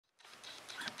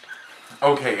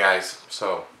Okay guys,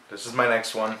 so this is my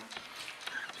next one,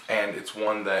 and it's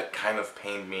one that kind of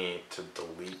pained me to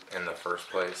delete in the first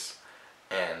place,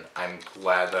 and I'm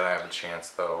glad that I have a chance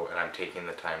though, and I'm taking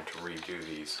the time to redo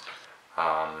these,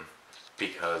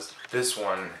 because this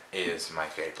one is my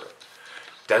favorite.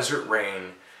 Desert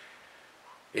Rain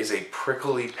is a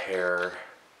prickly pear,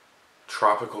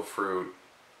 tropical fruit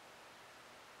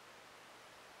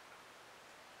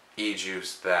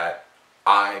e-juice that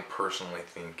I personally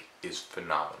think is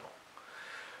phenomenal.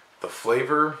 The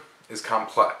flavor is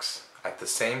complex, at the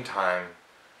same time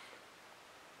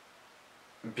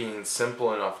being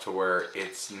simple enough to where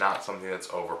it's not something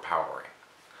that's overpowering.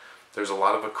 There's a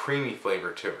lot of a creamy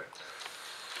flavor to it.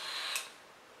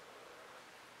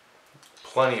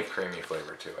 Plenty of creamy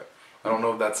flavor to it. I don't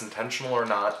know if that's intentional or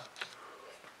not,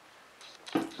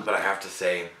 but I have to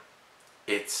say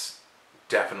it's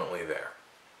definitely there.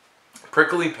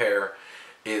 Prickly pear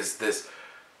is this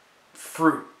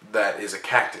fruit that is a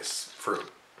cactus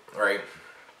fruit, right?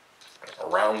 A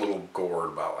round little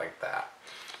gourd about like that.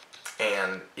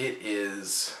 And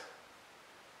it's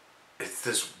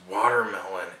this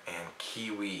watermelon and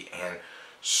kiwi and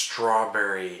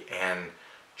strawberry and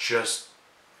just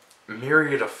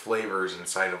myriad of flavors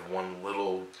inside of one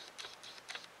little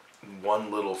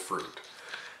fruit.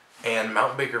 And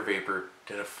Mount Baker Vapor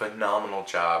did a phenomenal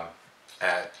job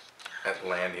at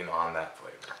landing on that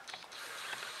flavor.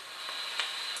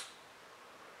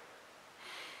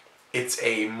 It's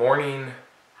a morning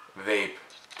vape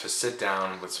to sit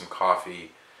down with some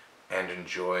coffee and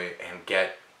enjoy and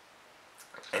get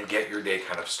your day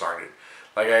kind of started.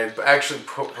 Like I actually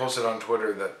posted on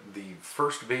Twitter that the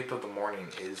first vape of the morning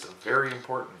is a very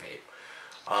important vape.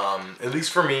 At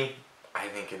least for me, I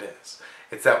think it is.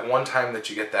 It's that one time that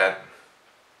you get that,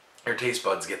 your taste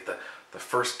buds get the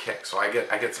first kick. So I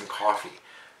get some coffee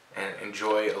and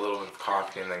enjoy a little bit of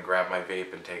coffee, and then grab my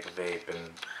vape and take a vape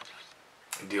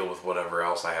and deal with whatever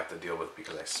else I have to deal with,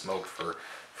 because I smoked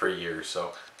for years.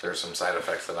 So there's some side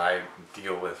effects that I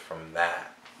deal with from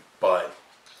that. But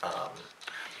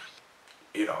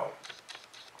you know,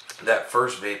 that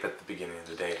first vape at the beginning of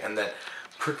the day, and that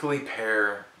prickly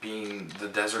pear being the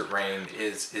Desert Rain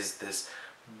is this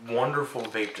wonderful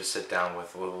vape to sit down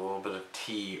with a little bit of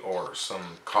tea or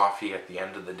some coffee at the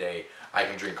end of the day. I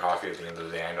can drink coffee at the end of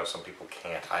the day. I know some people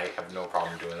can't. I have no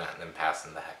problem doing that and then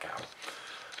passing the heck out.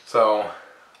 So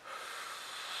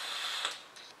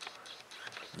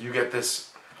you get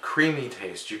this creamy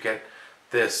taste. You get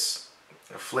this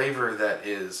flavor that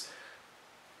is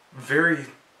very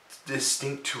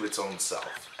distinct to its own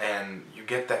self. And you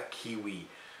get that kiwi,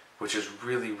 which is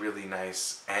really, really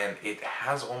nice, and it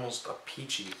has almost a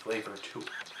peachy flavor to it.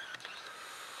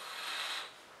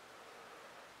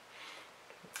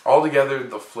 Altogether,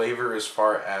 the flavor as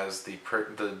far as the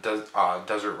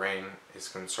Desert Rain is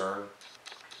concerned,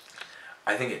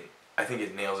 I think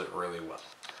it nails it really well.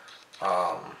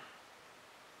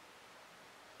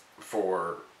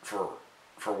 For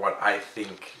what I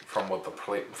think, from what the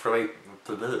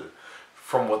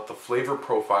flavor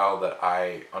profile that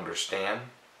I understand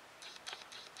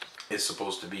is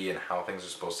supposed to be and how things are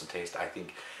supposed to taste, I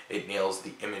think it nails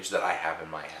the image that I have in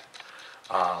my head.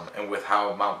 And with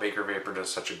how Mount Baker Vapor does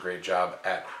such a great job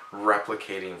at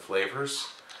replicating flavors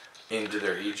into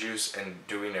their e-juice and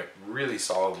doing it really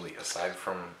solidly, aside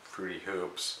from Fruity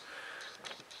Hoops,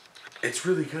 it's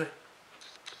really good.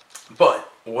 But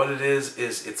what it is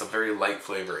it's a very light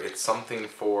flavor. It's something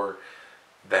for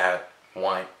that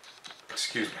wine,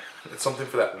 excuse me, it's something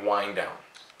for that wind down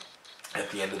at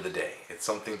the end of the day. It's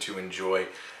something to enjoy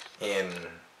in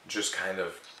just kind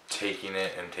of taking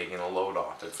it and taking a load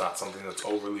off. It's not something that's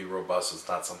overly robust. It's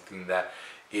not something that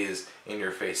is in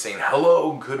your face saying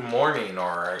hello, good morning,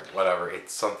 or whatever.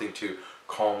 It's something to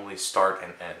calmly start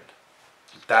and end.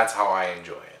 That's how I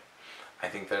enjoy it. I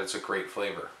think that it's a great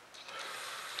flavor.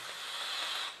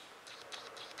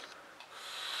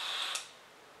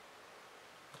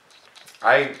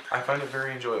 I find it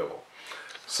very enjoyable.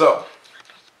 So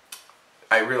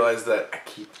I realize that I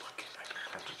keep looking. I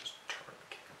have to just turn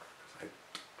the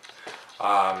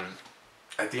camera.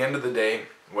 At the end of the day,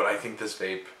 what I think this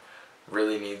vape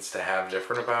really needs to have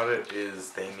different about it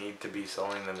is they need to be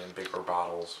selling them in bigger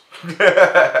bottles.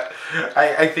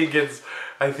 I think it's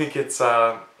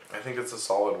a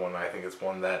solid one. I think it's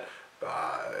one that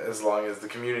as long as the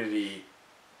community,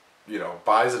 you know,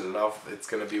 buys it enough, it's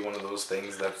going to be one of those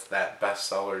things that's that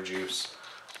bestseller juice.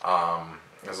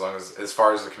 As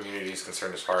far as the community is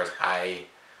concerned, as far as I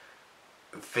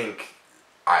think,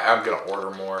 I'm going to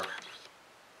order more,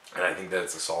 and I think that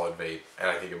it's a solid vape, and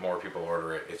I think if more people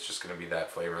order it, it's just going to be that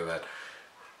flavor that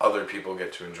other people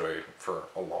get to enjoy for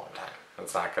a long time.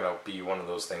 It's not going to be one of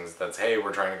those things that's, hey,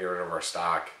 we're trying to get rid of our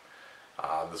stock.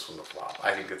 This was a flop.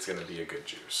 I think it's going to be a good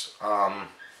juice.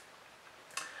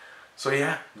 So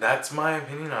yeah, that's my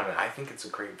opinion on it. I think it's a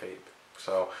great vape.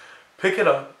 So pick it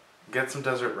up, get some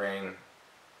Desert Rain,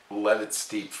 let it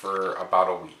steep for about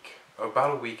a week.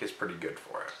 About a week is pretty good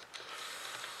for it.